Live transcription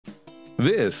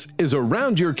This is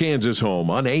Around Your Kansas Home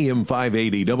on AM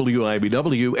 580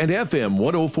 WIBW and FM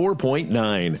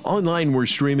 104.9. Online, we're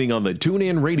streaming on the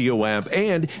TuneIn Radio app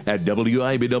and at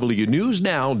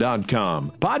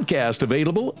WIBWNewsNow.com. Podcast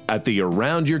available at the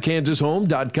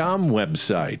AroundYourKansasHome.com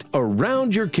website.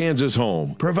 Around Your Kansas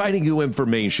Home, providing you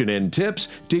information and tips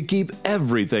to keep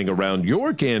everything around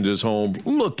your Kansas home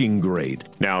looking great.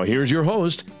 Now, here's your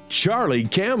host, Charlie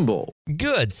Campbell.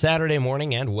 Good Saturday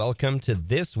morning and welcome to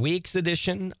this week's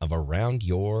edition of Around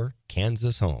Your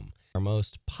Kansas Home. Our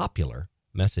most popular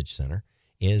message center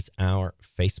is our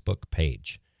Facebook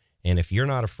page. And if you're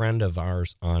not a friend of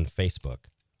ours on Facebook,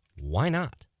 why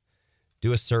not?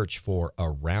 Do a search for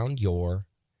Around Your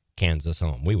Kansas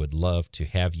Home. We would love to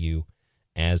have you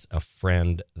as a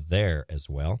friend there as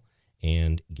well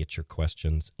and get your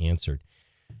questions answered.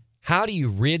 How do you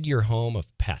rid your home of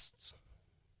pests?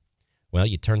 Well,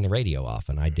 you turn the radio off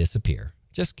and I disappear.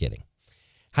 Just kidding.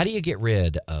 How do you get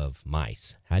rid of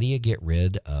mice? How do you get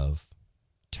rid of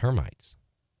termites?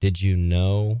 Did you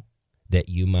know that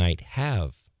you might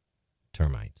have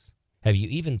termites? Have you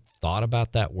even thought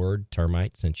about that word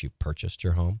termite since you purchased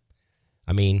your home?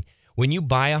 I mean, when you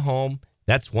buy a home,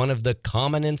 that's one of the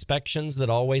common inspections that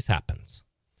always happens.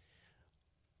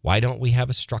 Why don't we have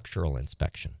a structural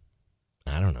inspection?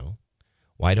 I don't know.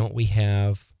 Why don't we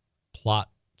have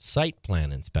site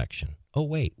plan inspection? Oh,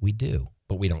 wait, we do,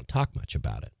 but we don't talk much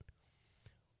about it.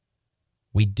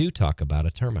 We do talk about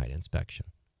a termite inspection.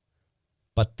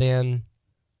 But then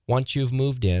once you've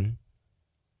moved in,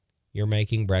 you're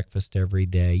making breakfast every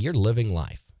day, you're living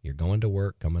life, you're going to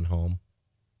work, coming home.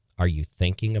 Are you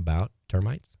thinking about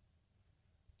termites?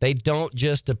 They don't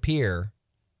just appear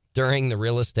during the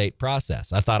real estate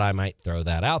process. I thought I might throw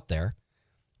that out there.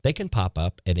 They can pop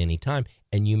up at any time,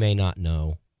 and you may not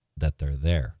know that they're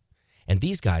there. And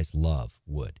these guys love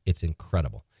wood. It's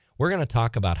incredible. We're going to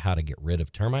talk about how to get rid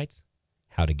of termites,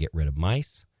 how to get rid of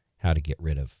mice, how to get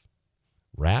rid of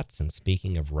rats. And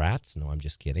speaking of rats, no, I'm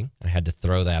just kidding. I had to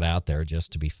throw that out there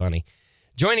just to be funny.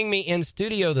 Joining me in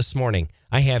studio this morning,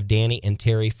 I have Danny and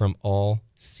Terry from All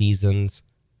Seasons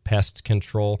Pest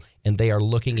Control, and they are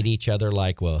looking at each other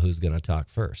like, well, who's going to talk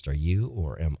first? Are you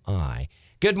or am I?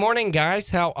 Good morning, guys.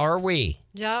 How are we?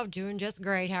 Joe, doing just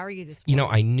great. How are you this morning? You know,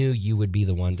 I knew you would be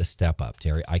the one to step up,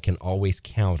 Terry. I can always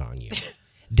count on you.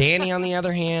 Danny, on the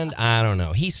other hand, I don't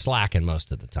know. He's slacking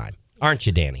most of the time. Aren't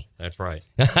you, Danny? That's right.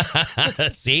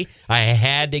 See, I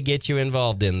had to get you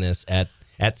involved in this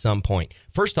at some point.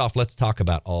 First off, let's talk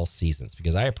about All Seasons,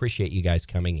 because I appreciate you guys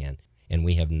coming in, and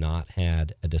we have not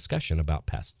had a discussion about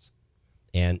pests.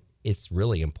 And it's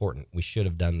really important. We should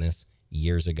have done this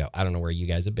years ago. I don't know where you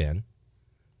guys have been,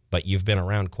 but you've been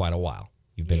around quite a while.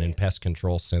 You've been in pest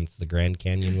control since the Grand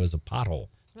Canyon was a pothole,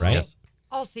 right? Yes.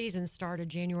 All Seasons started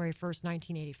January 1st,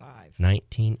 1985.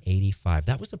 1985.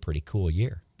 That was a pretty cool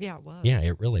year. Yeah, it was. Yeah,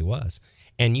 it really was.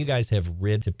 And you guys have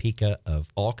rid Topeka of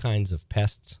all kinds of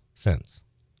pests since,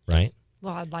 right? Yes.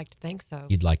 Well, I'd like to think so.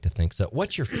 You'd like to think so.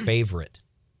 What's your favorite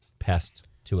pest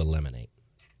to eliminate?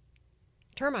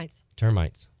 Termites.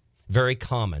 Termites. Very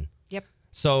common. Yep.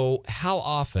 So how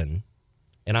often,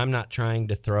 and I'm not trying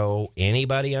to throw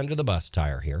anybody under the bus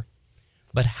tire here,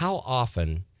 but how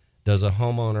often does a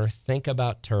homeowner think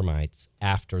about termites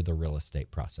after the real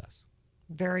estate process?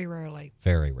 Very rarely.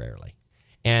 Very rarely.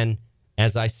 And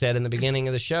as I said in the beginning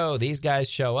of the show, these guys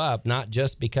show up not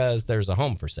just because there's a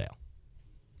home for sale.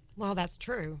 Well, that's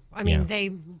true. I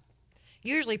mean,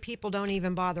 usually people don't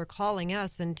even bother calling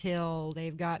us until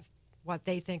they've got what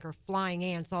they think are flying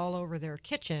ants all over their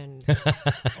kitchen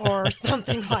or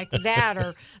something like that,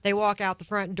 or they walk out the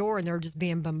front door and they're just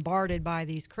being bombarded by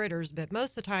these critters. But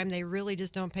most of the time, they really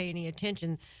just don't pay any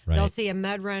attention. Right. They'll see a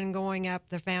mud run going up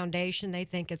the foundation. They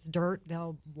think it's dirt.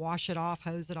 They'll wash it off,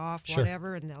 hose it off,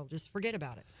 whatever, and they'll just forget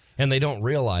about it. And they don't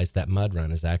realize that mud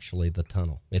run is actually the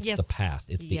tunnel. It's the path.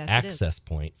 It's the access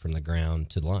point from the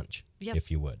ground to lunch, if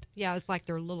you would. Yeah, it's like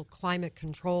their little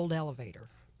climate-controlled elevator.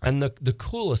 And the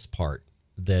coolest part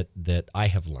that I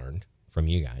have learned from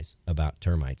you guys about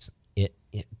termites,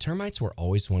 termites were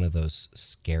always one of those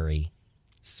scary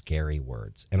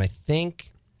words. And I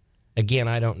think, again,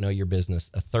 I don't know your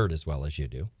business a third as well as you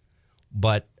do,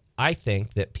 but I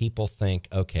think that people think,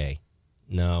 okay,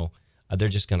 no, they're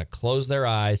just going to close their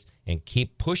eyes and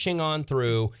keep pushing on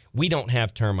through. We don't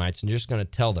have termites, and they're just going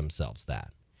to tell themselves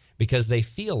that because they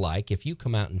feel like if you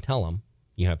come out and tell them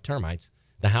you have termites,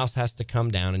 the house has to come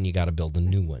down and you got to build a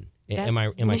new one. Am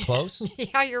I close?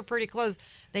 Yeah, you're pretty close.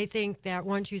 They think that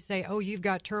once you say, oh, you've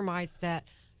got termites, that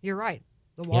you're right.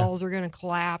 The walls are going to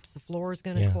collapse. The floor is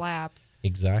going to collapse.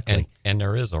 Exactly. And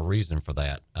there is a reason for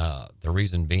that. The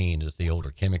reason being is the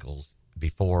older chemicals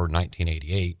before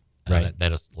 1988 Right.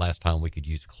 That is last time we could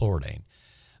use chlordane.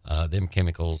 Them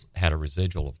chemicals had a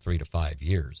residual of 3 to 5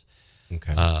 years.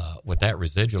 Okay. With that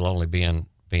residual only being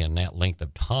that length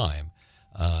of time,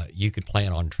 you could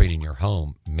plan on treating your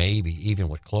home, maybe even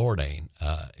with chlordane,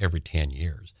 every 10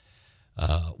 years.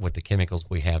 With the chemicals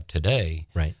we have today,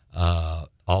 Right.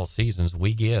 All Seasons,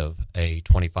 we give a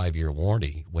 25-year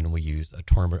warranty when we use a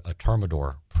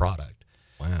Termador product.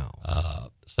 Wow.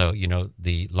 So,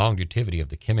 the longevity of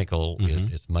the chemical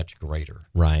is much greater.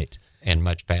 Right. And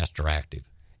much faster active.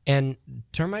 And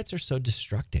termites are so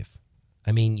destructive.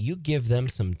 I mean, you give them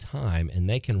some time and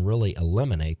they can really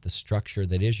eliminate the structure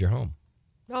that is your home.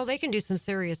 Oh, they can do some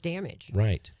serious damage.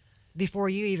 Right. Before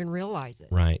you even realize it.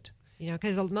 Right.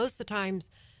 Because most of the times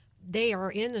they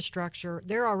are in the structure,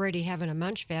 they're already having a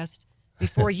munch fest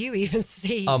before you even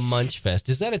see. A munch fest.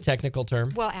 Is that a technical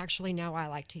term? Well, actually, no, I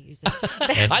like to use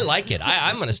it. I like it.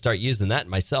 I'm going to start using that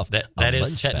myself. That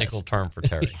is a technical term for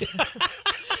Terry.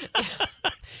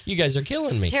 You guys are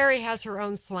killing me. Terry has her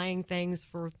own slang things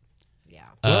for, yeah.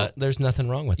 Well, there's nothing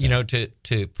wrong with that.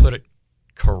 To put it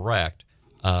correct,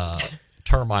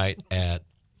 termite at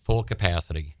full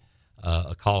capacity,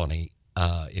 a colony,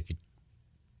 if you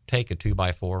take a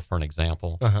 2x4 for an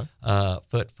example,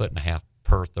 foot and a half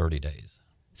per 30 days.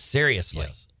 Seriously?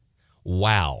 Yes.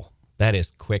 Wow. That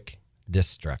is quick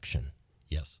destruction.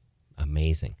 Yes.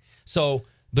 Amazing. So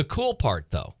the cool part,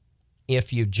 though,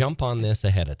 if you jump on this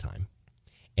ahead of time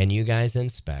and you guys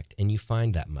inspect and you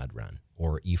find that mud run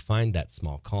or you find that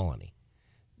small colony,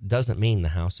 doesn't mean the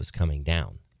house is coming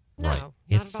down. No, right. not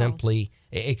It's at all. simply,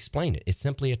 explain it. It's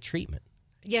simply a treatment.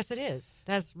 Yes, it is.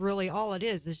 That's really all it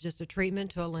is just a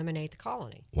treatment to eliminate the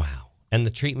colony. Wow. And the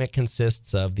treatment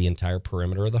consists of the entire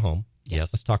perimeter of the home.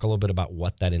 Yes. Let's talk a little bit about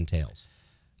what that entails.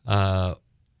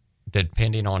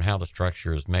 Depending on how the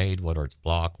structure is made, whether it's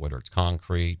block, whether it's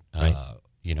concrete, Right.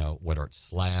 Whether it's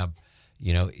slab,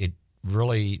 it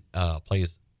really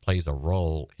plays a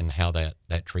role in how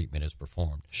that treatment is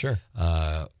performed. Sure.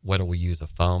 Whether we use a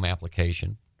foam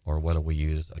application or whether we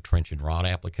use a trench and rod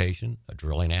application, a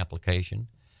drilling application,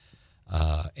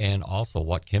 and also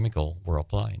what chemical we're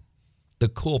applying. The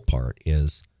cool part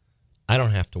is I don't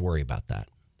have to worry about that,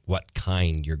 what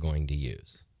kind you're going to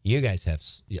use. You guys have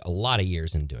a lot of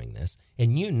years in doing this,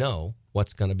 and you know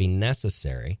what's going to be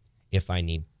necessary if I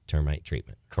need termite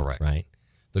treatment. Correct. Right?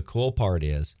 The cool part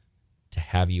is to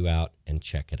have you out and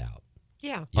check it out.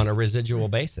 Yeah. On a residual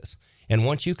basis. And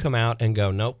once you come out and go,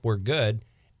 nope, we're good,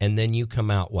 and then you come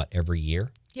out, what, every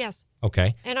year? Yes.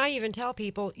 Okay. And I even tell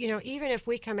people, even if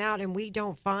we come out and we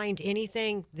don't find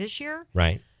anything this year,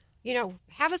 Right.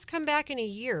 Have us come back in a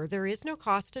year. There is no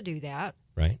cost to do that.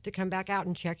 Right. To come back out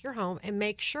and check your home and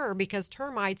make sure, because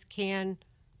termites can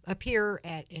appear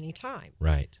at any time.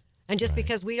 Right. And just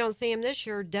because we don't see them this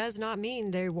year does not mean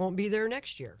they won't be there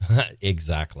next year.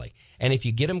 Exactly. And if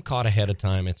you get them caught ahead of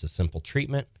time, it's a simple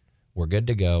treatment. We're good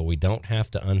to go. We don't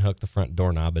have to unhook the front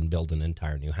doorknob and build an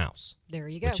entire new house. There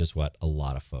you go. Which is what a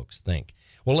lot of folks think.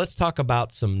 Well, let's talk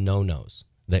about some no-nos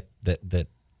that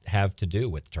have to do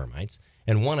with termites.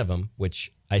 And one of them,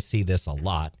 which I see this a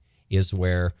lot, is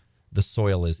where the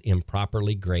soil is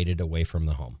improperly graded away from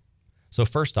the home. So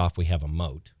first off, we have a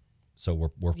moat. So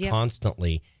we're Yep.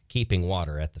 constantly keeping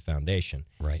water at the foundation.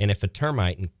 Right. And if a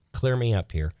termite, and clear me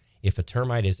up here, if a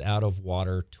termite is out of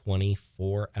water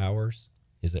 24 hours,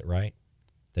 is it right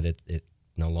that it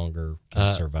no longer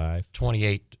can survive?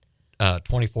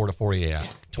 24 to 48 hours.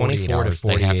 24 to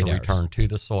 48 They have to hours. return to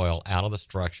the soil out of the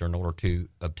structure in order to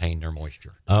obtain their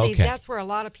moisture. Okay. See, that's where a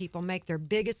lot of people make their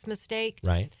biggest mistake.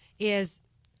 Right. Is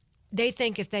they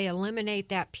think if they eliminate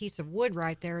that piece of wood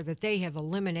right there, that they have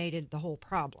eliminated the whole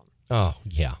problem. Oh,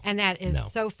 yeah. And that is No.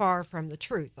 so far from the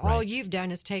truth. All Right. you've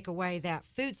done is take away that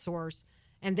food source,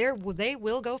 and they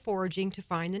will go foraging to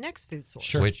find the next food source.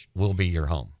 Sure. Which will be your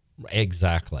home.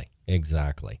 Exactly.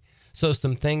 So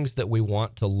some things that we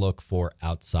want to look for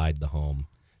outside the home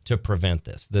to prevent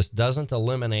this. This doesn't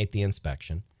eliminate the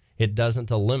inspection. It doesn't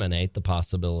eliminate the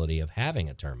possibility of having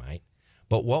a termite.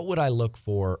 But what would I look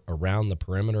for around the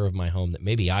perimeter of my home that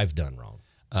maybe I've done wrong?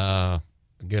 A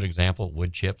good example,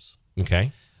 wood chips.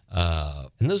 Okay.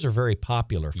 And those are very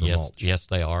popular for mulch. Yes,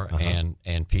 they are.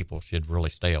 And people should really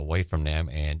stay away from them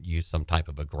and use some type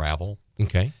of a gravel.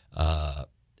 Okay.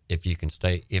 If you can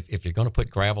if you're going to put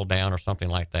gravel down or something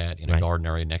like that in a garden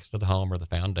area next to the home or the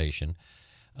foundation,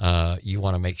 you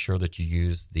want to make sure that you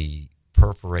use the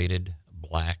perforated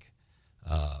black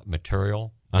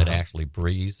material that actually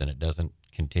breathes and it doesn't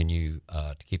continue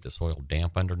to keep the soil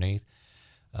damp underneath.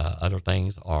 Other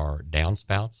things are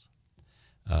downspouts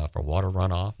for water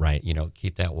runoff. Right.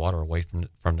 Keep that water away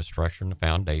from the structure and the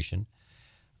foundation.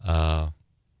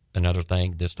 Another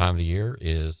thing this time of the year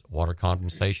is water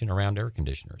condensation around air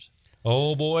conditioners.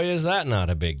 Oh, boy, is that not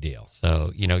a big deal.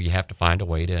 So, you have to find a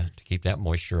way to keep that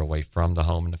moisture away from the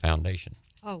home and the foundation.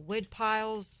 Oh, wood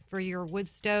piles for your wood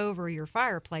stove or your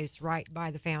fireplace right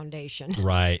by the foundation.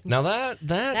 Right. Now,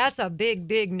 that's a big,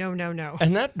 big no.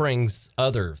 And that brings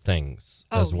other things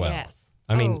as well. Yes.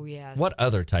 I mean, yes. What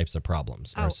other types of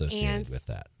problems are associated ants, with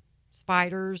that?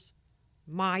 Spiders,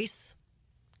 mice.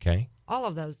 Okay. All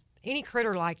of those. Any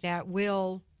critter like that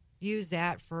will use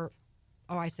that for...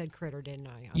 Oh, I said critter, didn't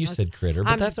I? You said critter,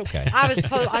 but that's okay. I was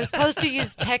supposed to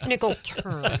use technical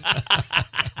terms.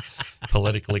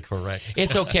 Politically correct.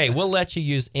 It's okay. We'll let you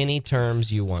use any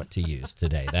terms you want to use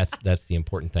today. That's the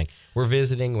important thing. We're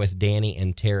visiting with Danny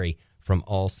and Terry from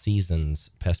All Seasons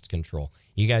Pest Control.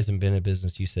 You guys have been in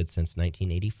business, you said, since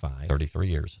 1985. 33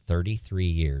 years. 33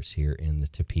 years here in the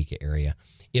Topeka area.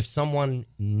 If someone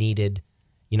needed,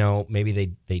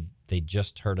 maybe they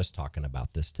just heard us talking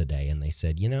about this today, and they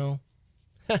said,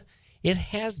 it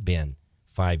has been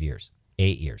 5 years,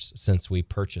 8 years since we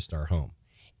purchased our home.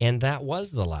 And that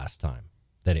was the last time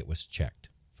that it was checked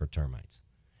for termites.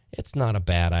 It's not a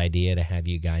bad idea to have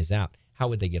you guys out. How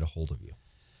would they get a hold of you?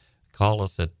 Call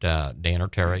us at Dan or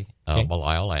Terry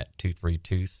Belisle at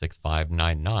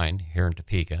 232-6599 here in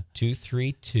Topeka.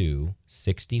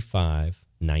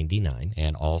 232-6599.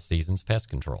 And All Seasons Pest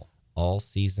Control.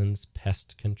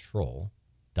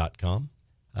 allseasonspestcontrol.com.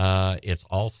 It's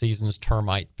All Seasons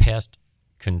Termite Pest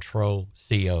Control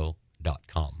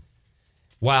CO.com.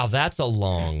 Wow, that's a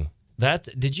long.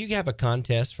 Did you have a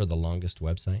contest for the longest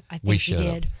website? I think he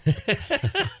did.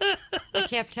 I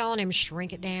kept telling him,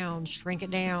 shrink it down, shrink it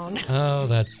down. Oh,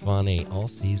 that's funny. All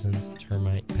Seasons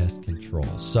Termite Pest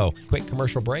Control. So, quick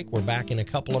commercial break. We're back in a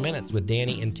couple of minutes with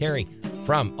Danny and Terry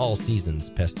from All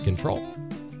Seasons Pest Control.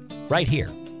 Right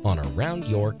here on Around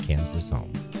Your Kansas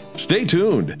Home. Stay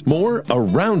tuned. More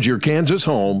Around Your Kansas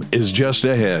Home is just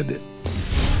ahead.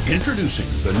 Introducing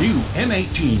the new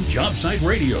M18 Job Site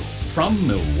Radio from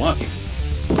Milwaukee.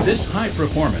 This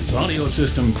high-performance audio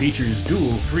system features dual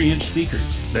 3-inch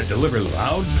speakers that deliver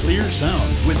loud, clear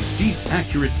sound with deep,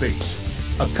 accurate bass.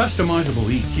 A customizable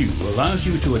EQ allows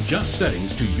you to adjust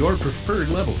settings to your preferred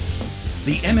levels.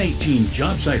 The M18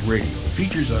 Job Site Radio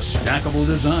features a stackable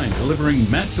design delivering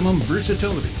maximum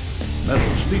versatility.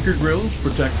 Metal speaker grills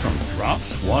protect from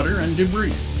drops, water, and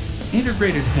debris.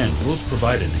 Integrated handles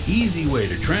provide an easy way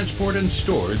to transport and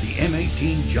store the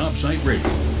M18 Job Site Radio.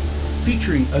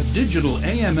 Featuring a digital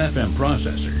AM/FM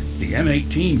processor, the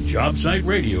M18 Job Site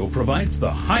Radio provides the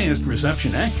highest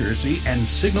reception accuracy and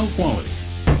signal quality.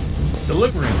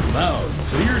 Delivering loud,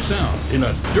 clear sound in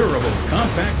a durable,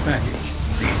 compact package,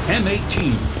 the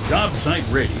M18 Job Site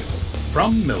Radio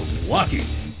from Milwaukee.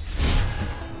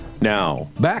 Now,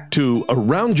 back to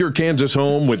Around Your Kansas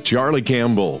Home with Charlie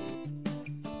Campbell.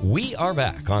 We are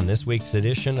back on this week's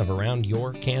edition of Around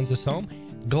Your Kansas Home.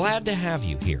 Glad to have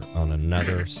you here on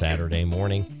another Saturday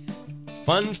morning.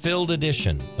 Fun-filled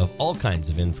edition of all kinds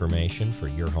of information for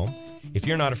your home. If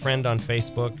you're not a friend on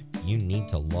Facebook, you need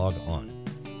to log on.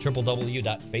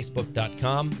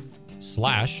 www.facebook.com/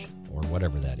 or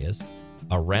whatever that is,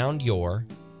 Around Your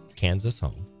Kansas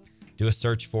Home. Do a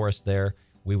search for us there.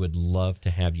 We would love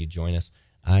to have you join us.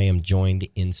 I am joined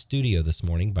in studio this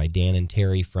morning by Dan and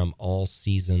Terry from All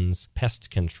Seasons Pest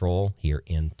Control here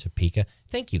in Topeka.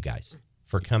 Thank you guys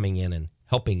for coming in and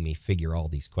helping me figure all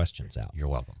these questions out. You're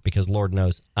welcome. Because Lord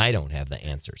knows I don't have the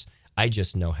answers. I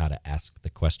just know how to ask the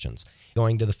questions.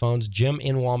 Going to the phones, Jim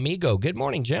in Wamego. Good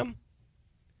morning, Jim.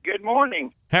 Good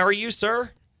morning. How are you, sir?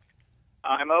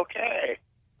 I'm okay.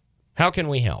 How can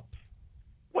we help?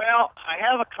 Well, I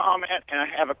have a comment and I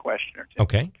have a question or two.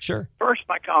 Okay, sure. First,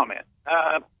 my comment.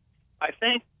 I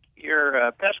think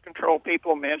your pest control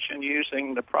people mentioned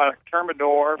using the product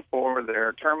Termidor for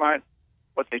their termite,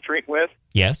 what they treat with.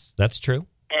 Yes, that's true.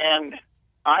 And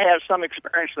I have some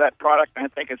experience with that product, and I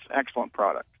think it's an excellent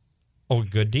product. Oh,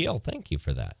 good deal. Thank you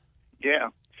for that. Yeah.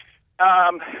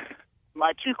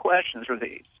 My two questions are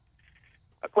these.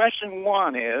 Question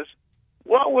one is,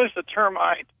 what was the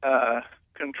termite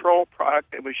control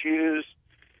product that was used,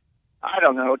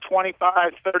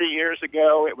 25, 30 years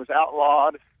ago? It was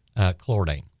outlawed.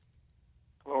 Chlordane.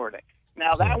 Chlordane.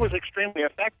 Now, that was extremely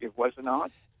effective, was it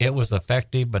not? It was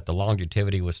effective, but the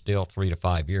longevity was still 3 to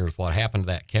 5 years. What happened to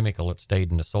that chemical, it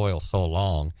stayed in the soil so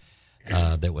long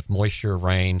that with moisture,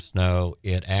 rain, snow,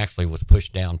 it actually was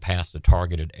pushed down past the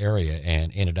targeted area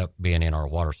and ended up being in our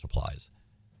water supplies.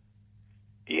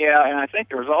 Yeah, and I think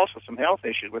there was also some health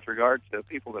issues with regard to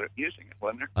people that are using it,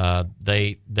 wasn't there?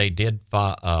 They did,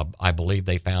 I believe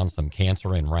they found some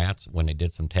cancer in rats when they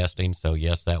did some testing. So,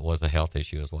 yes, that was a health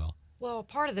issue as well. Well,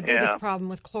 part of the biggest problem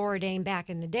with chlordane back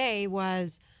in the day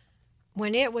was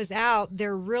when it was out,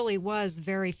 there really was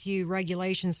very few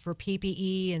regulations for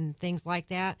PPE and things like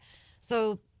that.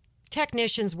 So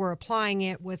technicians were applying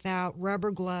it without rubber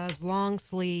gloves, long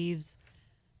sleeves,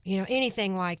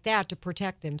 anything like that to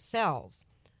protect themselves.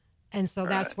 And so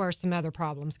that's where some other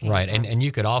problems came Right, from. and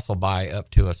you could also buy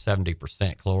up to a 70%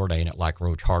 chlordane at like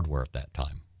Roach Hardware at that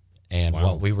time. And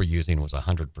what we were using was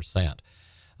 100%.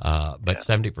 But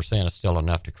 70% is still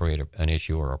enough to create an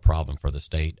issue or a problem for the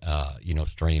state,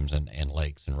 streams and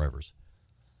lakes and rivers.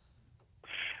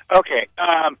 Okay.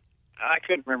 I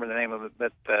couldn't remember the name of it,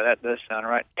 but that does sound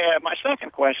right. My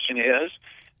second question is,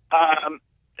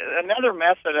 another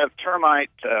method of termite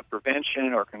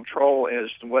prevention or control is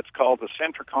what's called the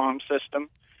Centricom system.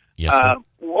 Yes, sir.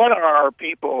 What are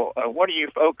you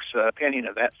folks' opinion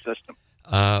of that system?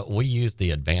 We use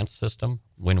the advanced system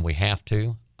when we have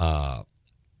to.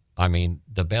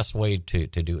 The best way to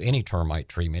do any termite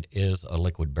treatment is a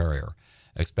liquid barrier,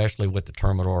 especially with the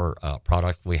Termidor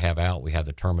products we have out. We have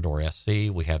the Termidor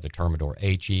SC, we have the Termidor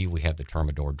HE, we have the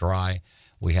Termidor Dry,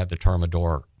 we have the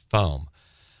Termidor Foam.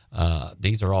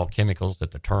 These are all chemicals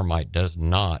that the termite does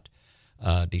not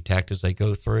detect as they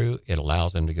go through. It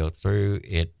allows them to go through.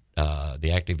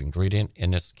 The active ingredient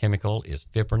in this chemical is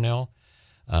fipronil.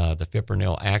 The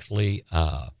fipronil actually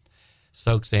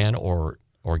soaks in or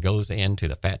goes into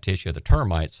the fat tissue of the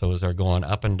termites. So as they're going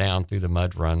up and down through the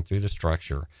mud run, through the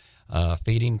structure,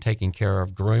 feeding, taking care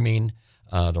of, grooming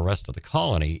the rest of the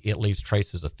colony, it leaves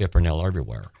traces of fipronil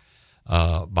everywhere.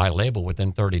 By label,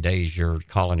 within 30 days, your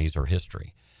colonies are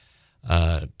history.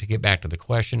 To get back to the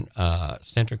question,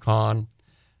 Centricon,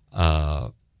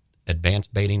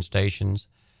 advanced baiting stations,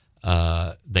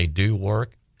 they do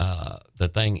work. The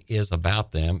thing is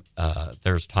about them,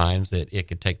 there's times that it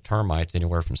could take termites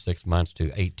anywhere from 6 months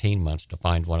to 18 months to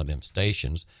find one of them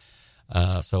stations.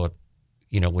 So,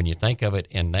 when you think of it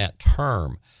in that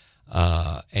term,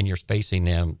 and you're spacing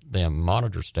them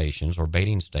monitor stations or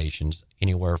baiting stations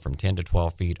anywhere from 10 to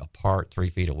 12 feet apart, 3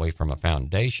 feet away from a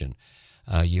foundation,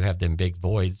 you have them big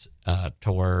voids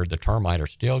to where the termite are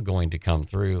still going to come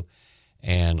through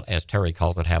and, as Terry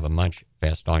calls it, have a munch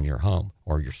fest on your home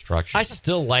or your structure. I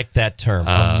still like that term,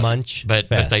 a munch fest.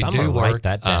 But they do work.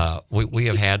 That down. We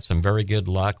have had some very good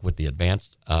luck with the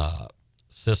advanced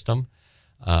system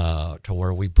to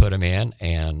where we put them in,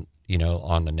 and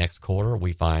on the next quarter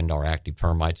we find our active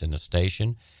termites in the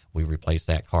station. We replace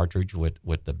that cartridge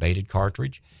with the baited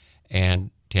cartridge, and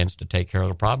tends to take care of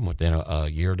the problem within a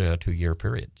year to a 2 year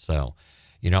period. So,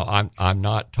 I'm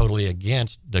not totally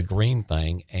against the green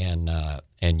thing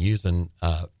and using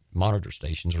monitor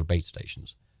stations or bait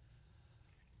stations.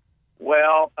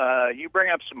 Well, you bring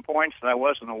up some points that I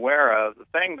wasn't aware of. The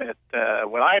thing that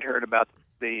what I'd heard about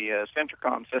the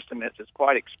Centricom system is it's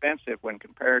quite expensive when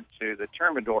compared to the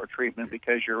Termidor treatment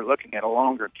because you're looking at a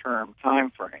longer-term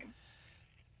time frame.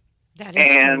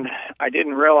 And I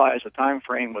didn't realize the time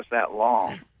frame was that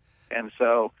long. And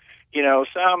so,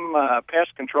 some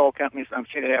pest control companies, I'm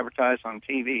seeing it advertised on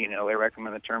TV, they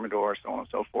recommend the Termidor, so on and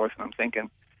so forth, and I'm thinking,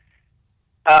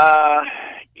 a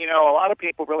lot of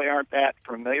people really aren't that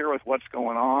familiar with what's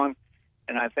going on,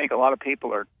 and I think a lot of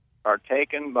people are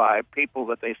taken by people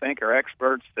that they think are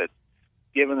experts that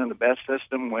giving them the best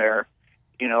system where,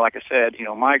 like I said,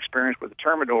 my experience with the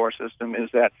Termidor system is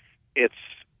that it's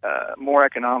more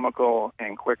economical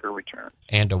and quicker returns.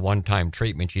 And a one-time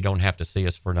treatment. You don't have to see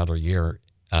us for another year.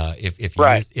 If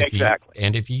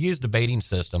you use the baiting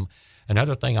system,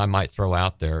 another thing I might throw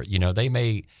out there,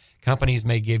 companies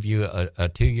may give you a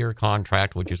 2 year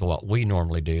contract, which is what we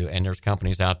normally do, and there's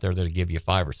companies out there that give you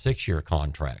 5 or 6 year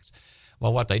contracts.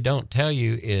 Well, what they don't tell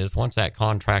you is once that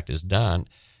contract is done,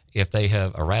 if they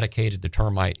have eradicated the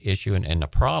termite issue and the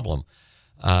problem,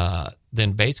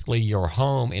 then basically your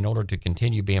home, in order to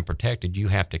continue being protected, you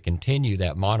have to continue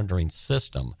that monitoring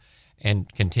system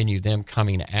and continue them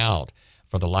coming out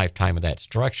for the lifetime of that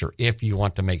structure if you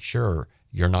want to make sure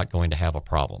you're not going to have a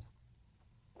problem.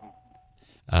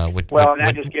 That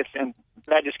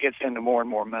just gets into more and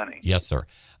more money. Yes, sir.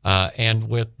 And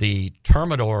with the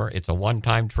Termidor, it's a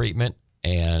one-time treatment,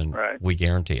 and we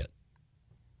guarantee it.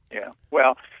 Yeah.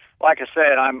 Well, like I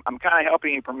said, I'm kind of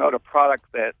helping you promote a product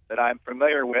that I'm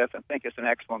familiar with and think it's an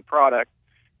excellent product,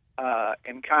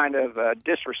 and kind of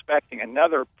disrespecting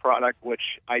another product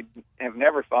which I have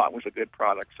never thought was a good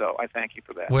product. So I thank you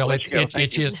for that. Well,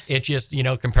 it's just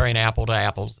comparing apple to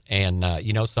apples, and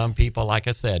some people, like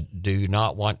I said, do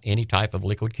not want any type of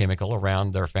liquid chemical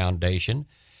around their foundation,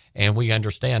 and we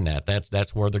understand that.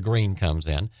 That's where the green comes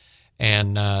in,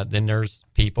 and then there's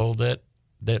people that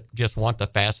just want the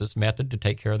fastest method to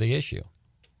take care of the issue.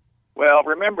 Well,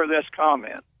 remember this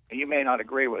comment. You may not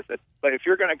agree with it, but if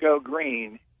you're going to go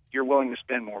green, you're willing to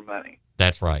spend more money.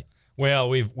 That's right. Well,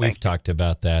 we've talked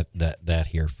about that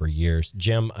here for years.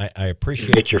 Jim, I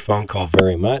appreciate your phone call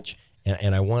very much,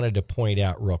 and I wanted to point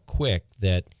out real quick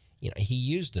that he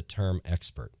used the term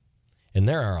expert, and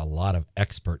there are a lot of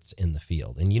experts in the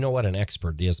field. And you know what an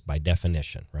expert is by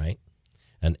definition, right?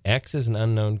 An X is an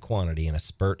unknown quantity, and a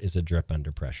spurt is a drip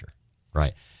under pressure.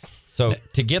 Right. So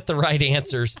to get the right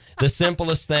answers, the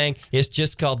simplest thing is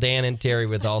just call Dan and Terry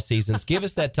with All Seasons. Give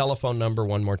us that telephone number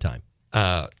one more time.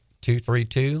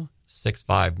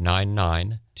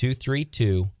 232-6599.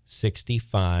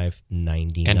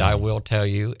 232-6599. And I will tell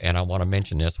you, and I want to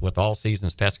mention this, with All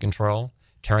Seasons Pest Control,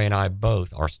 Terry and I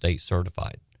both are state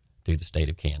certified through the state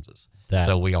of Kansas.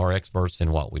 So we are experts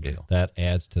in what we do. That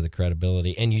adds to the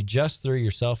credibility. And you just threw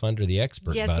yourself under the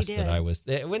expert Yes, bus he did. that I was.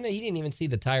 He didn't even see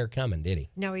the tire coming, did he?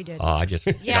 No, he didn't. I just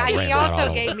Yeah, got he ran right also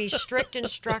all gave over. me strict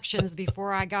instructions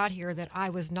before I got here that I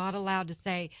was not allowed to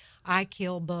say, I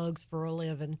kill bugs for a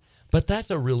living. But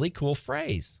that's a really cool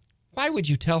phrase. Why would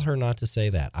you tell her not to say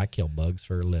that? I kill bugs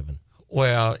for a living.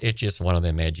 Well, it's just one of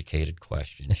them educated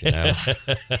questions, you know.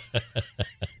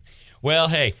 Well,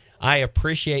 hey, I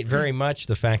appreciate very much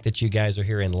the fact that you guys are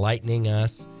here enlightening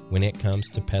us when it comes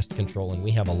to pest control, and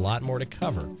we have a lot more to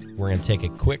cover. We're going to take a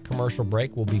quick commercial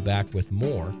break. We'll be back with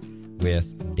more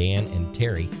with Dan and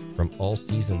Terry from All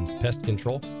Seasons Pest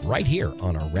Control right here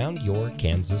on Around Your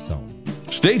Kansas Home.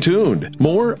 Stay tuned.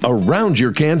 More Around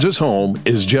Your Kansas Home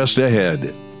is just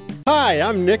ahead. Hi,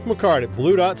 I'm Nick McCart at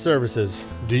Blue Dot Services.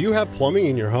 Do you have plumbing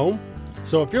in your home?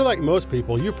 So if you're like most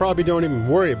people, you probably don't even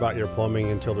worry about your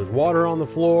plumbing until there's water on the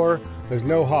floor, there's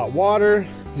no hot water,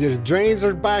 the drains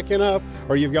are backing up,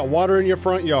 or you've got water in your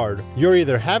front yard. You're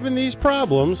either having these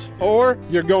problems or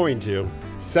you're going to.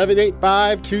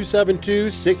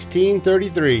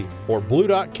 785-272-1633 or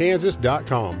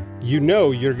bluedotkansas.com. You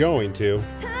know you're going to.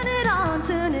 Turn it on,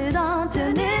 turn it on,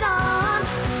 turn it on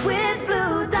with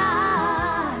Blue Dot.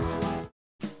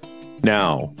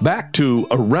 Now, back to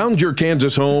Around Your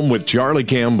Kansas Home with Charlie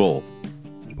Campbell.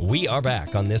 We are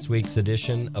back on this week's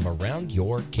edition of Around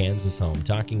Your Kansas Home,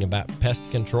 talking about pest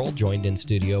control, joined in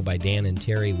studio by Dan and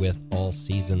Terry with All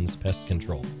Seasons Pest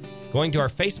Control. Going to our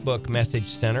Facebook message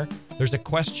center, there's a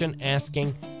question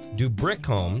asking, do brick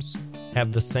homes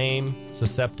have the same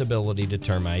susceptibility to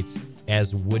termites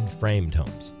as wood-framed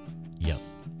homes?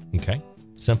 Yes. Okay.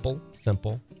 Simple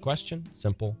question,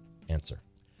 simple answer.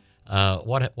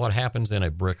 What happens in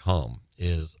a brick home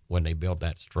is when they build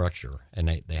that structure and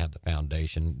they have the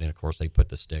foundation, then of course they put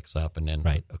the sticks up, and then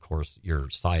Right. of course your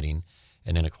siding,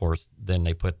 and then of course then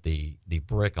they put the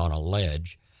brick on a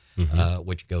ledge,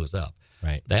 which goes up.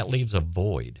 Right. That leaves a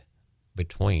void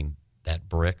between that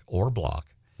brick or block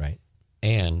Right.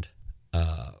 and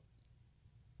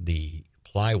the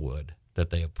plywood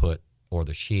that they have put, or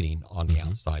the sheeting on the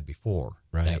outside before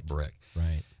Right. that brick.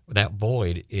 Right. That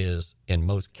void is, in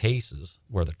most cases,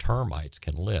 where the termites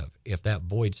can live. If that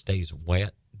void stays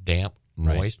wet, damp,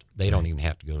 moist, they don't even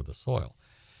have to go to the soil.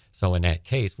 So in that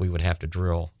case, we would have to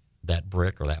drill that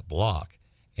brick or that block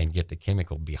and get the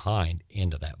chemical behind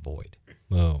into that void.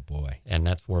 Oh, boy. And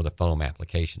that's where the foam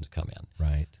applications come in.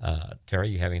 Right. Terry,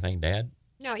 you have anything to add?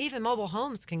 No, even mobile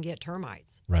homes can get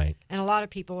termites. Right. And a lot of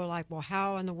people are like, well,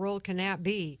 how in the world can that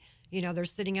be? You know, they're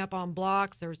sitting up on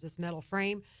blocks. There's this metal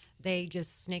frame. They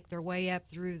just snake their way up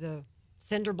through the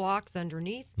cinder blocks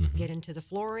underneath, get into the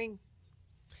flooring.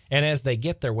 And as they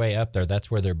get their way up there,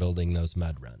 that's where they're building those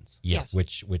mud runs. Yes.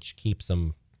 Which keeps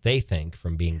them, they think,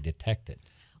 from being detected.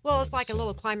 Well, it's like a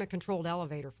little climate-controlled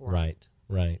elevator for them. Right.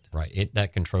 Right.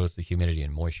 That controls the humidity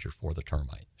and moisture for the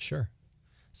termite. Sure.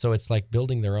 So it's like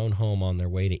building their own home on their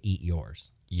way to eat yours.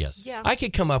 Yes. Yeah. I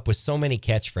could come up with so many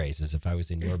catchphrases if I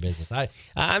was in your business.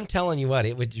 I'm telling you what,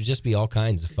 it would just be all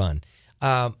kinds of fun.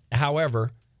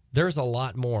 However, there's a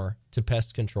lot more to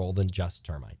pest control than just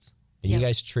termites. And Yes. you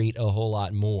guys treat a whole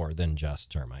lot more than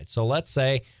just termites. So let's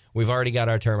say we've already got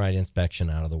our termite inspection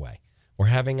out of the way. We're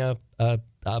having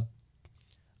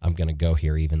I'm going to go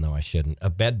here even though I shouldn't, a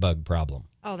bed bug problem.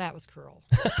 Oh, that was cruel.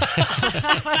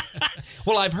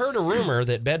 Well, I've heard a rumor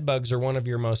that bed bugs are one of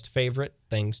your most favorite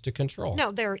things to control.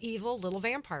 No, they're evil little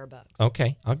vampire bugs.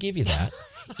 Okay, I'll give you that.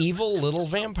 Evil little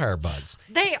vampire bugs.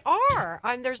 They are.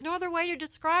 There's no other way to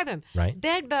describe them. Right.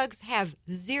 Bed bugs have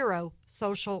zero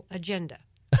social agenda.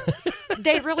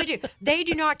 They really do. They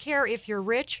do not care if you're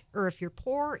rich or if you're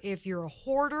poor, if you're a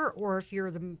hoarder or if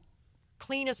you're the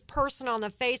cleanest person on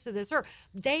the face of this earth.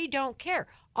 They don't care.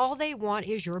 All they want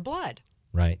is your blood.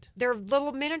 Right. They're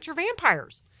little miniature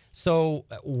vampires. So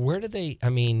where do they, I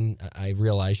mean, I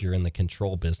realize you're in the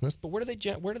control business, but where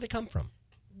do they come from?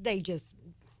 They just,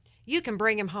 you can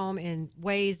bring them home in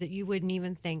ways that you wouldn't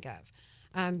even think of.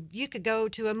 You could go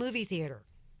to a movie theater.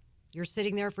 You're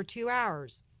sitting there for 2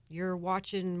 hours. You're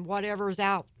watching whatever's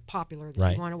out popular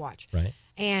that you want to watch. Right.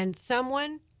 And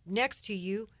someone next to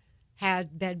you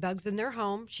had bed bugs in their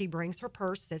home. She brings her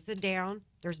purse, sits it down.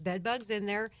 There's bed bugs in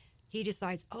there. He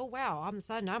decides, oh, wow, all of a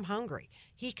sudden I'm hungry.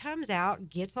 He comes out,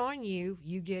 gets on you.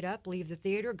 You get up, leave the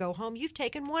theater, go home. You've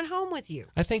taken one home with you.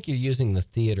 I think you're using the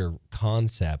theater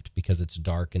concept because it's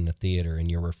dark in the theater and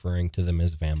you're referring to them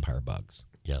as vampire bugs.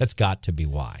 Yes. That's got to be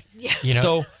why. Yeah. You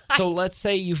know, So let's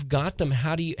say you've got them.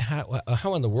 How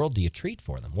in the world do you treat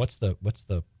for them? What's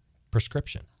the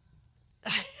prescription?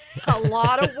 A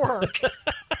lot of work.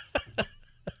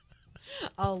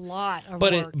 A lot of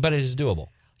work. But it is doable.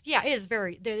 Yeah, it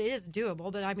is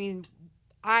doable. But I mean,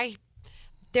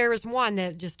 there is one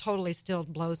that just totally still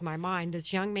blows my mind.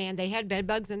 This young man, they had bed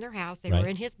bugs in their house. They were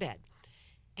in his bed.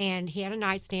 And he had a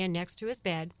nightstand next to his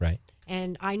bed. Right.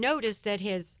 And I noticed that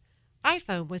his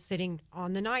iPhone was sitting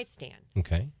on the nightstand.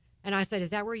 Okay. And I said, is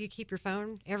that where you keep your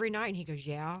phone every night? And he goes,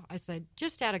 yeah. I said,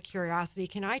 just out of curiosity,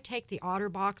 can I take the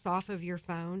OtterBox off of your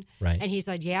phone? Right. And he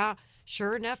said, yeah.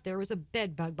 Sure enough, there was a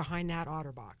bed bug behind that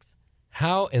OtterBox.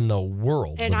 How in the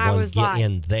world And would I one was get like,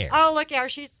 in there? oh, look how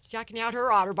she's checking out her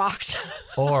OtterBox.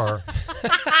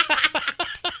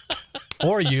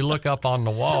 Or you look up on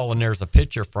the wall and there's a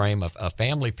picture frame, a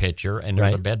family picture, and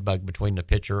there's a bed bug between the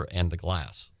picture and the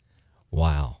glass.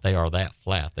 Wow. They are that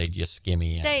flat. They just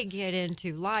skimmy in. They get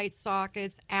into light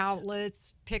sockets,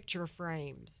 outlets, picture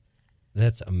frames.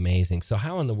 That's amazing. So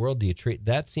how in the world do you treat?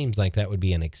 That seems like that would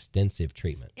be an extensive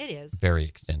treatment. It is. Very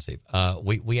extensive.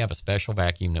 We have a special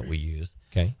vacuum that we use.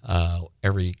 Okay.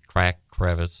 Every crack,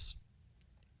 crevice,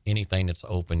 anything that's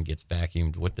open gets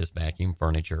vacuumed with this vacuum.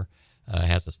 Furniture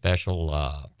has a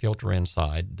special filter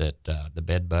inside that the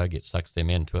bed bug, it sucks them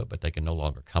into it, but they can no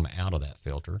longer come out of that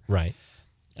filter. Right.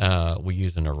 We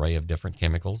use an array of different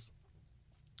chemicals.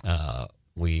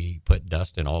 We put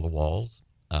dust in all the walls,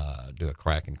 do a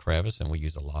crack and crevice, and we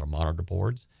use a lot of monitor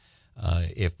boards.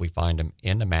 If we find them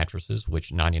in the mattresses,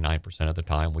 which 99% of the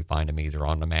time we find them either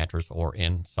on the mattress or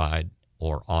inside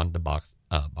or on the box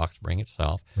spring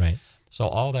itself. Right. So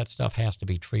all that stuff has to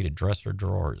be treated. Dresser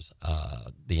drawers,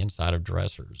 the inside of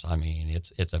dressers. I mean,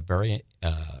 it's a very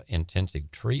intensive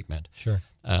treatment. Sure.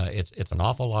 It's an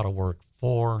awful lot of work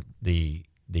for the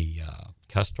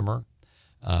customer,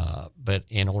 but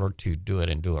in order to do it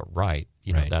and do it right,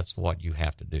 you know, that's what you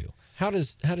have to do. How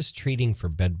does treating for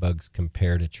bed bugs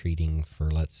compare to treating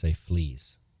for, let's say,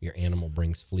 fleas? Your animal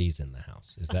brings fleas in the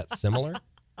house. Is that similar?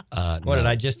 No. Did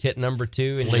I just hit number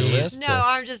 2 in your list? No,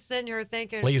 I'm just sitting here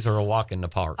thinking. Fleas are a walk in the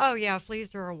park. Oh, yeah,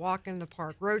 fleas are a walk in the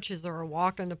park. Roaches are a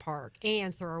walk in the park.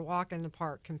 Ants are a walk in the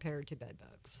park compared to bed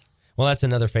bugs. Well, that's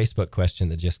another Facebook question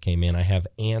that just came in. I have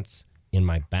ants in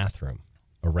my bathroom,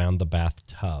 around the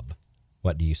bathtub.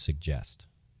 What do you suggest?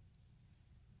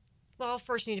 Well,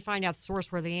 first you need to find out the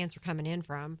source where the ants are coming in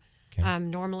from. Okay.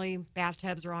 Normally,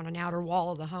 bathtubs are on an outer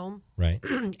wall of the home. Right.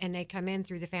 And they come in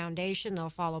through the foundation. They'll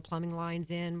follow plumbing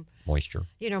lines in. Moisture.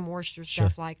 Moisture,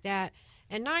 stuff like that.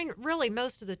 And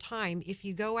most of the time, if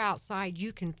you go outside,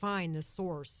 you can find the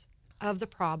source of the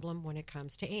problem when it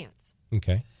comes to ants.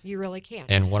 Okay. You really can.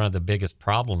 And one of the biggest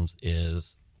problems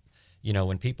is,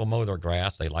 when people mow their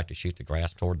grass, they like to shoot the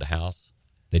grass toward the house.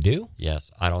 They do?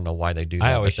 Yes, I don't know why they do that.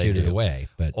 I always but they shoot it do. away.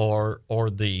 But Or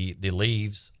the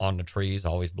leaves on the trees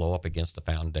always blow up against the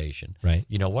foundation. Right.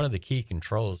 One of the key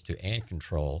controls to ant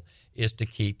control is to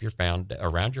keep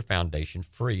around your foundation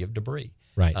free of debris.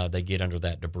 Right. They get under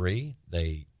that debris,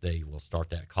 they will start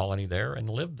that colony there and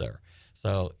live there.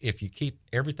 So if you keep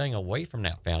everything away from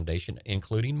that foundation,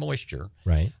 including moisture,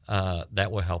 right,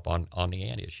 that will help on the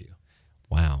ant issue.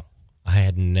 Wow. I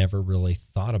had never really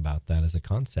thought about that as a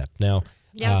concept. Now,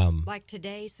 like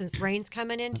today, since rain's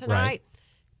coming in tonight,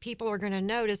 people are going to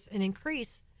notice an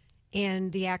increase in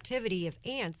the activity of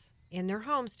ants in their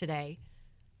homes today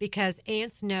because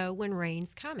ants know when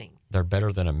rain's coming. They're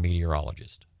better than a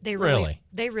meteorologist. They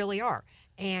really are.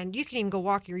 And you can even go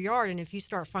walk your yard, and if you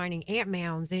start finding ant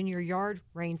mounds in your yard,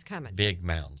 rain's coming. Big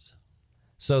mounds.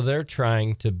 So they're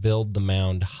trying to build the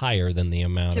mound higher than the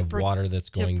amount of water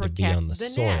that's going to be on the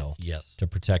soil. Nest. Yes. To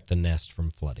protect the nest from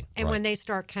flooding. And when they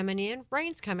start coming in,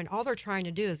 rain's coming. All they're trying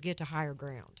to do is get to higher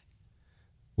ground.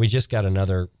 We just got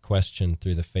another question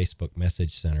through the Facebook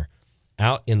message center.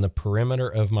 Out in the perimeter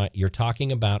of you're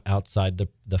talking about outside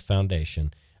the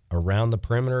foundation, around the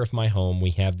perimeter of my home,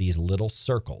 we have these little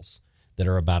circles that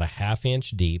are about a ½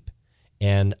 inch deep,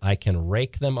 and I can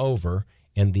rake them over,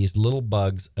 and these little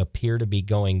bugs appear to be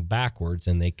going backwards,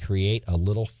 and they create a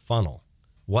little funnel.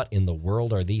 What in the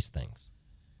world are these things?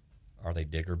 Are they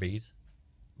digger bees?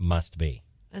 Must be.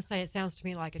 I say it sounds to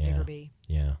me like a Yeah. nigger bee.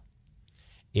 Yeah.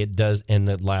 It does. And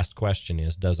the last question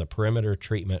is, does a perimeter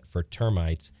treatment for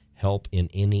termites help in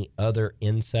any other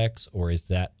insects, or is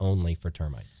that only for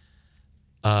termites?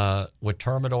 With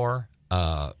Termidor,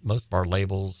 most of our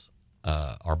labels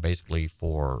are basically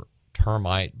for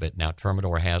termite, but now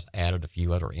Termidor has added a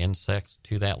few other insects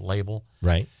to that label.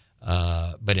 Right.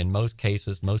 But in most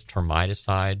cases, most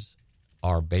termiticides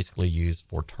are basically used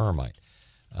for termite.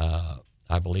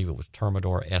 I believe it was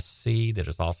Termidor SC that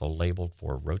is also labeled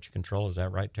for roach control. Is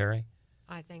that right, Terry?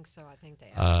 I think so. I think they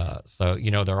have. So,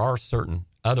 there are certain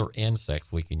other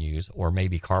insects we can use, or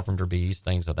maybe carpenter bees,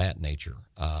 things of that nature.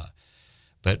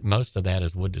 But most of that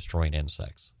is wood-destroying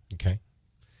insects. Okay.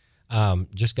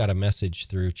 Just got a message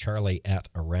through Charlie at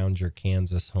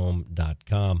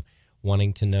aroundyourkansashome.com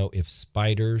wanting to know if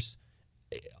spiders,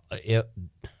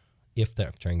 if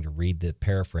they're trying to read the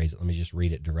paraphrase, let me just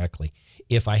read it directly.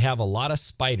 If I have a lot of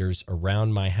spiders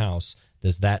around my house,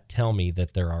 does that tell me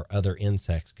that there are other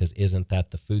insects? Because isn't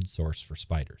that the food source for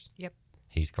spiders? Yep.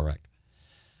 He's correct.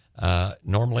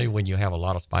 Normally, when you have a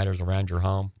lot of spiders around your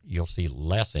home, you'll see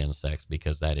less insects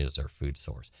because that is their food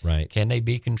source. Right. Can they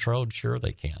be controlled? Sure,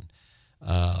 they can.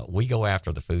 We go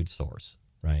after the food source.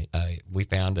 Right. We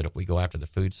found that if we go after the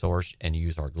food source and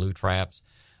use our glue traps,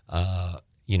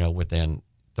 within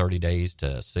 30 days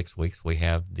to 6 weeks, we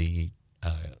have the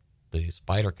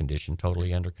spider condition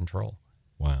totally under control.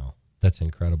 Wow. That's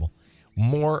incredible.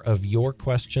 More of your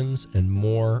questions and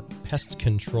more pest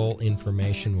control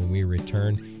information when we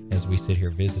return as we sit here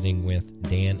visiting with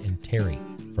Dan and Terry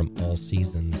from All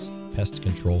Seasons Pest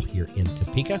Control here in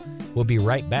Topeka. We'll be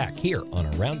right back here on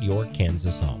Around Your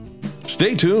Kansas Home.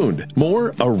 Stay tuned.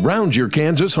 More Around Your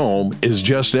Kansas Home is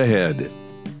just ahead.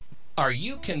 Are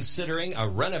you considering a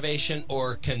renovation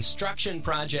or construction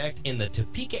project in the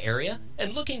Topeka area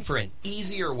and looking for an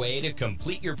easier way to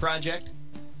complete your project?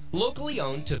 Locally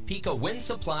owned Topeka Wind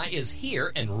Supply is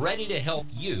here and ready to help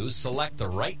you select the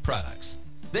right products.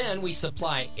 Then we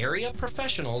supply area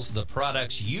professionals the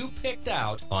products you picked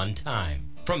out on time.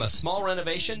 From a small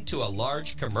renovation to a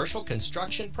large commercial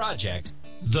construction project,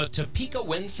 the Topeka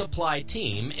Wind Supply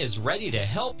team is ready to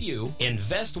help you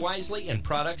invest wisely in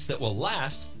products that will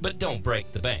last but don't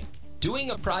break the bank.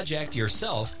 Doing a project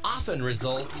yourself often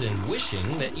results in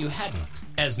wishing that you hadn't.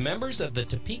 As members of the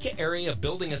Topeka Area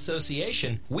Building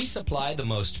Association, we supply the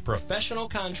most professional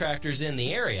contractors in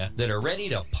the area that are ready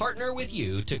to partner with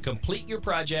you to complete your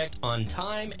project on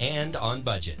time and on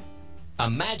budget.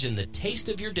 Imagine the taste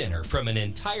of your dinner from an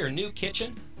entire new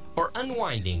kitchen or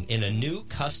unwinding in a new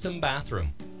custom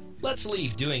bathroom. Let's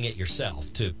leave doing it yourself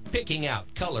to picking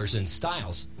out colors and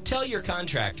styles. Tell your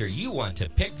contractor you want to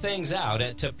pick things out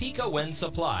at Topeka Wind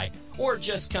Supply, or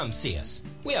just come see us.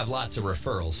 We have lots of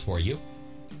referrals for you.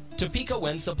 Topeka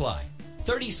Wind Supply,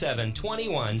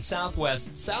 3721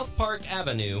 Southwest South Park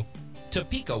Avenue,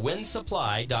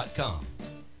 TopekaWindSupply.com.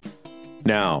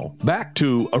 Now, back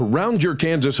to Around Your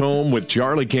Kansas Home with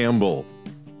Charlie Campbell.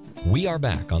 We are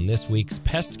back on this week's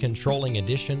pest controlling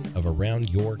edition of Around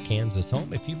Your Kansas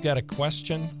Home. If you've got a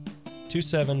question,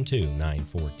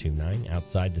 272-9429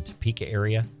 outside the Topeka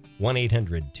area,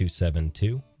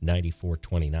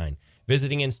 1-800-272-9429.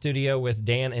 Visiting in studio with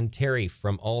Dan and Terry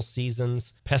from All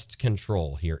Seasons Pest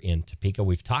Control here in Topeka.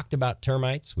 We've talked about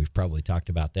termites. We've probably talked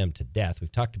about them to death.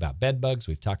 We've talked about bed bugs.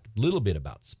 We've talked a little bit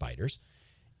about spiders.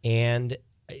 And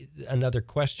another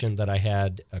question that I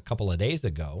had a couple of days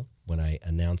ago when I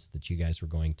announced that you guys were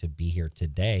going to be here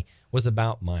today was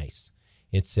about mice.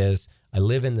 It says, I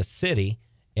live in the city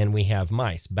and we have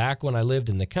mice. Back when I lived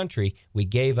in the country, we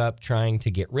gave up trying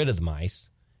to get rid of the mice.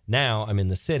 Now I'm in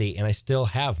the city and I still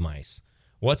have mice.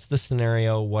 What's the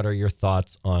scenario? What are your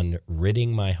thoughts on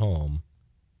ridding my home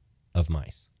of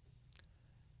mice?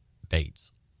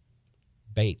 Baits.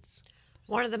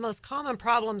 One of the most common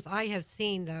problems I have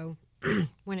seen, though,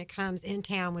 when it comes in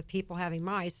town with people having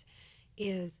mice,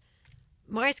 is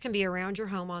mice can be around your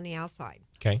home on the outside.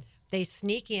 Okay. They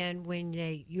sneak in when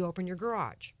you open your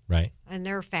garage. Right. And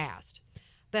they're fast.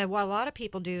 But what a lot of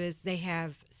people do is they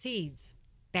have seeds,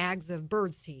 bags of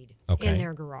bird seed in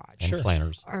their garage. And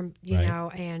planters. Or,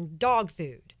 and dog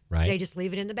food. Right. They just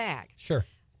leave it in the bag. Sure.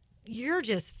 You're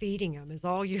just feeding them is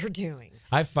all you're doing.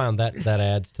 I've found that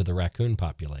adds to the raccoon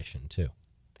population, too.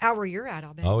 Out where you're at,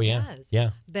 I'll bet it does. Yeah.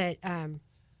 But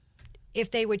if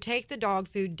they would take the dog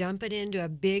food, dump it into a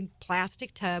big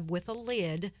plastic tub with a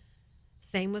lid,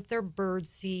 same with their bird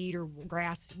seed or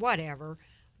grass, whatever,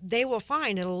 they will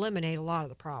find it'll eliminate a lot of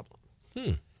the problem.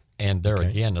 And they're,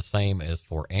 again, the same as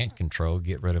for ant control.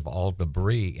 Get rid of all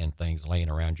debris and things laying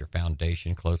around your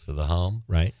foundation close to the home.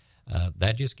 Right.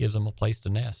 That just gives them a place to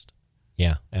nest.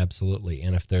 Yeah, absolutely.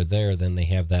 And if they're there, then they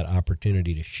have that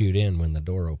opportunity to shoot in when the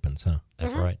door opens, huh?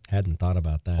 That's right. Hadn't thought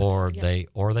about that. Or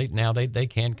they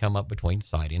can come up between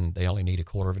siding. They only need a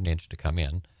quarter of an inch to come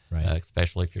in, Right.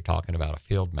 Especially if you're talking about a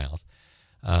field mouse.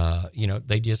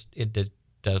 It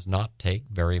does not take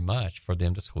very much for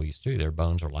them to squeeze through. Their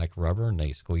bones are like rubber, and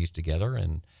they squeeze together.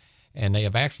 And they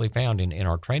have actually found in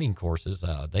our training courses,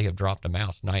 they have dropped a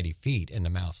mouse 90 feet, and the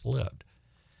mouse lived.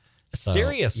 So,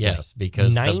 Seriously? yes,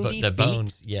 because 90 the feet?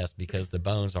 bones. Yes, because the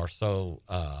bones are so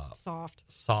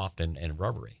Soft. and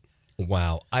rubbery.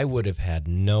 Wow, I would have had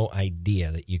no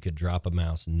idea that you could drop a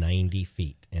mouse 90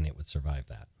 feet and it would survive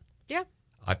that. Yeah.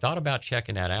 I thought about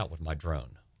checking that out with my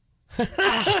drone.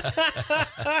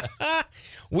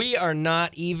 We are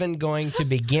not even going to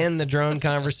begin the drone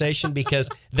conversation because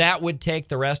that would take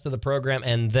the rest of the program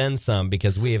and then some,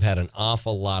 because we have had an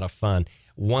awful lot of fun.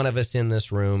 One of us in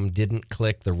this room didn't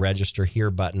click the register here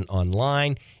button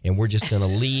online, and we're just going to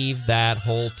leave that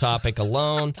whole topic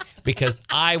alone because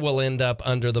I will end up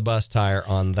under the bus tire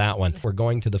on that one. We're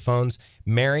going to the phones.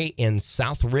 Mary in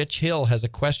South Rich Hill has a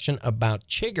question about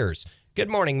chiggers. Good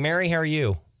morning, Mary. How are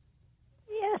you?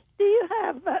 Yes. Do you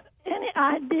have any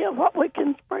idea what we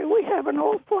can spray? We have an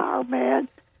old flower bed.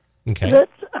 Okay.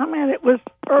 It was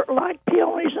like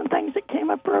peonies and things that came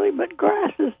up early, but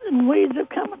grasses and weeds have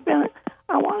come up in it.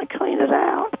 I want to clean it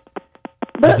out.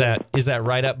 But, Is that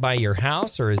right up by your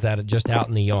house, or is that just out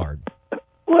in the yard?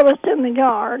 Well, it's in the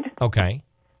yard. Okay.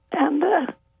 And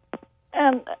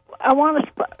I want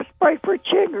to spray for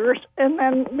chiggers and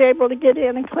then be able to get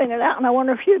in and clean it out. And I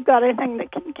wonder if you've got anything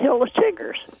that can kill the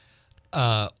chiggers.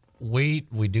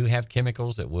 We do have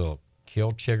chemicals that will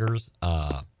kill chiggers,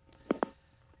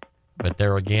 but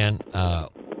there again,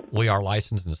 we are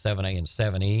licensed in 7A and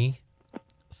 7E,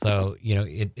 so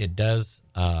it does.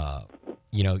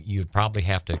 You'd probably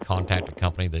have to contact a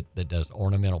company that does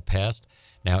ornamental pest.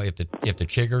 Now, if the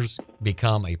chiggers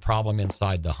become a problem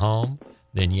inside the home,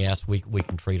 then yes, we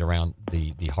can treat around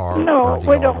the heart. No, or the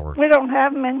we yard don't. We don't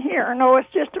have them in here. No, it's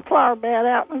just a flower bed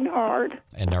out in the yard.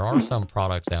 And there are some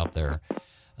products out there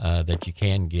that you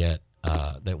can get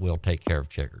that will take care of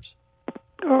chiggers.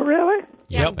 Oh, really?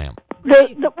 Yes, Yep. ma'am.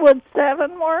 Would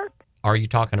 7 work? Are you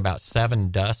talking about 7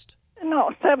 dust?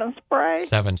 No, 7 spray.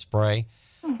 7 spray?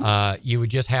 You would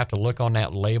just have to look on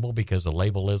that label because the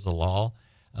label is the law.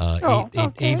 Okay.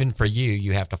 Even for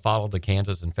you have to follow the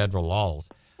Kansas and federal laws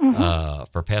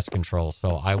for pest control.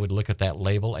 So I would look at that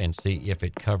label and see if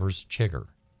it covers chigger.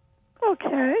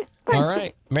 Okay. All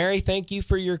right. Mary, thank you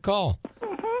for your call.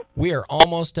 We are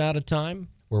almost out of time.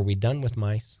 Were we done with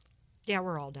mice? Yeah,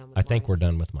 we're all done with I think mice. we're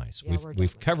done with mice. Yeah, we're done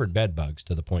we've with covered mice. bed bugs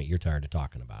to the point you're tired of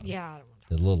talking about them. Yeah, I don't want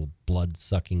The little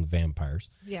blood-sucking vampires.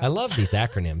 Yeah. I love these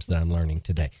acronyms that I'm learning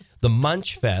today. The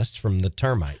Munch Fest from the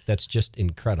termite. That's just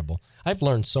incredible. I've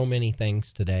learned so many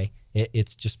things today.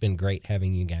 It's just been great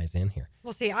having you guys in here.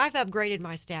 Well, see, I've upgraded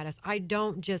my status. I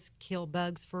don't just kill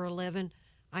bugs for a living.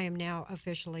 I am now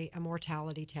officially a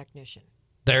mortality technician.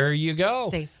 There you go.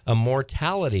 See. A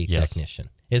mortality Yes. technician.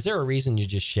 Is there a reason you're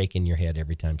just shaking your head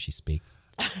every time she speaks?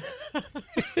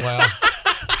 Well,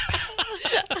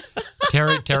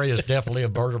 Terry is definitely a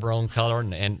bird of her own color,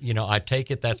 and I take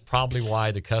it that's probably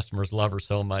why the customers love her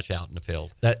so much out in the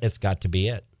field. It's got to be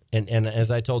it. And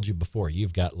as I told you before,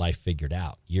 you've got life figured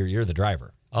out. You're the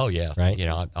driver. Oh, yes. Right?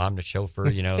 I'm the chauffeur.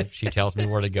 She tells me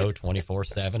where to go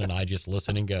 24/7, and I just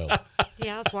listen and go.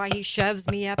 Yeah, that's why he shoves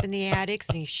me up in the attics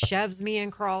and he shoves me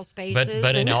in crawl spaces.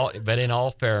 But in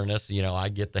all fairness, I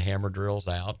get the hammer drills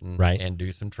out and Right. and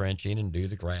do some trenching and do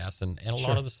the grass and a Sure.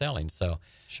 lot of the selling. So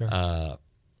Sure.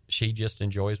 she just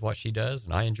enjoys what she does,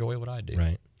 and I enjoy what I do.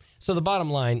 Right. So the bottom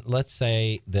line, let's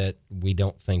say that we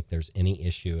don't think there's any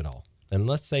issue at all. And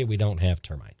let's say we don't have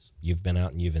termites. You've been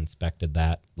out and you've inspected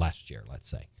that last year, let's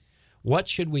say. What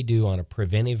should we do on a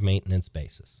preventive maintenance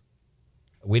basis?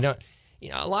 We don't,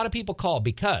 a lot of people call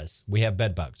because we have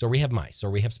bed bugs or we have mice or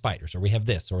we have spiders or we have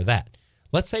this or that.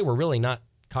 Let's say we're really not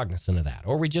cognizant of that,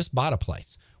 or we just bought a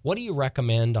place. What do you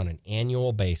recommend on an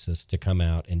annual basis to come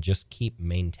out and just keep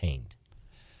maintained?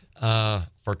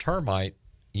 For termite,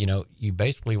 you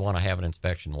basically want to have an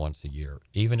inspection once a year.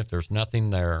 Even if there's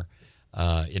nothing there,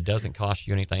 it doesn't cost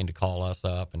you anything to call us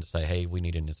up and to say, hey, we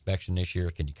need an inspection this year.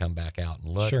 Can you come back out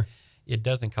and look? Sure. It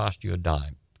doesn't cost you a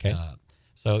dime. Okay.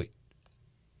 So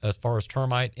as far as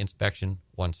termite, inspection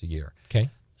once a year. Okay.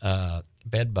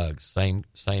 Bed bugs,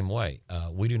 same way.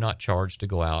 We do not charge to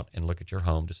go out and look at your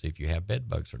home to see if you have bed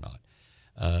bugs or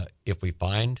not. If we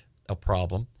find a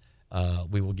problem,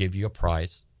 we will give you a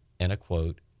price and a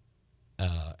quote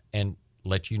and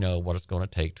let you know what it's going to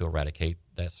take to eradicate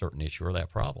that certain issue or that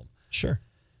problem. Sure.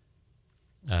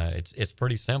 It's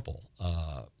pretty simple.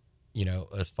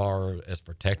 as far as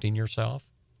protecting yourself,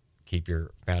 keep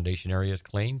your foundation areas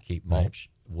clean, keep mulch,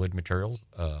 wood materials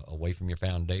away from your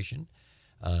foundation,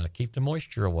 keep the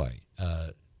moisture away,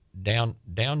 down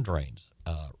drains,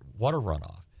 water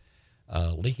runoff,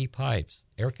 leaky pipes,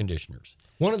 air conditioners.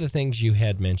 One of the things you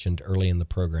had mentioned early in the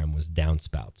program was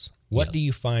downspouts. What do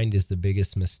you find is the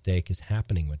biggest mistake is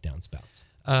happening with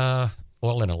downspouts?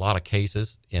 Well, in a lot of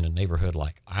cases, in a neighborhood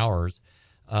like ours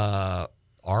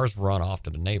run off to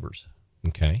the neighbors.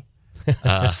 Okay.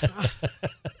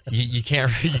 You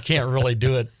can't really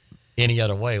do it any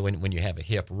other way when you have a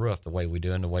hip roof the way we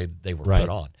do and the way they were put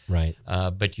on. Right.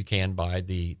 But you can buy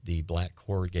the black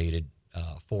corrugated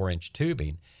 4-inch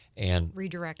tubing and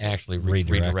redirect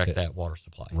that water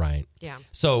supply. Right. Yeah.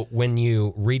 So when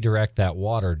you redirect that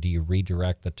water, do you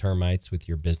redirect the termites with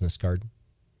your business card?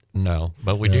 No,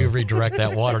 but we do redirect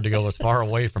that water to go as far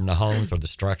away from the homes or the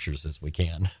structures as we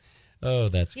can. Oh,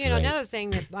 that's great. Another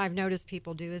thing that I've noticed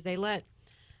people do is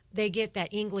they get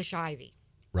that English ivy.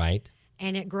 Right.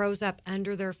 And it grows up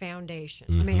under their foundation.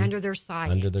 Mm-hmm. I mean, under their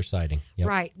siding. Under their siding. Yep.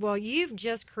 Right. Well, you've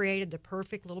just created the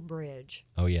perfect little bridge.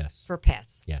 Oh, yes. For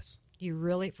pests. Yes. You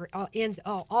really, for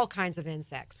all kinds of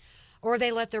insects. Or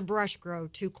they let their brush grow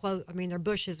too close. I mean, their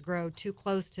bushes grow too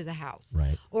close to the house.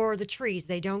 Right. Or the trees,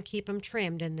 they don't keep them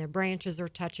trimmed and their branches are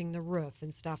touching the roof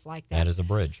and stuff like that. That is a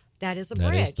bridge. That is a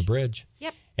bridge. That is the bridge.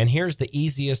 Yep. And here's the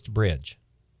easiest bridge.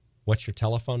 What's your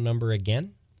telephone number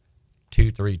again?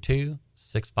 232-6599.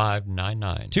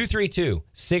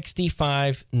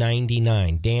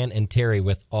 232-6599. Dan and Terry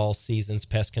with All Seasons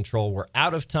Pest Control. We're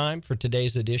out of time for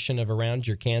today's edition of Around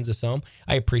Your Kansas Home.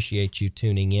 I appreciate you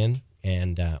tuning in,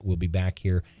 and we'll be back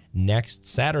here next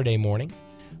Saturday morning.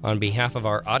 On behalf of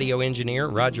our audio engineer,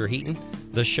 Roger Heaton,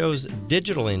 the show's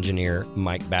digital engineer,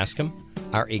 Mike Bascom,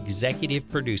 our executive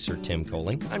producer, Tim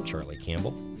Colling, I'm Charlie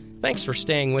Campbell. Thanks for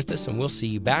staying with us, and we'll see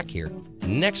you back here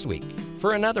next week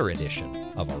for another edition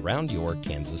of Around Your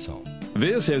Kansas Home.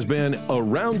 This has been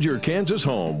Around Your Kansas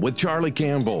Home with Charlie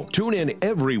Campbell. Tune in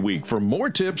every week for more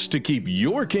tips to keep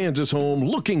your Kansas home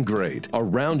looking great.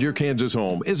 Around Your Kansas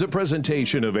Home is a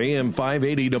presentation of AM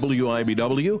 580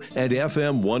 WIBW and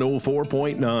FM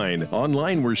 104.9.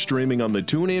 Online, we're streaming on the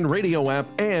TuneIn radio app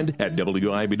and at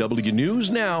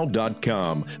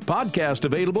WIBWNewsNow.com. Podcast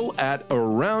available at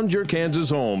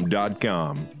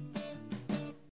AroundYourKansasHome.com.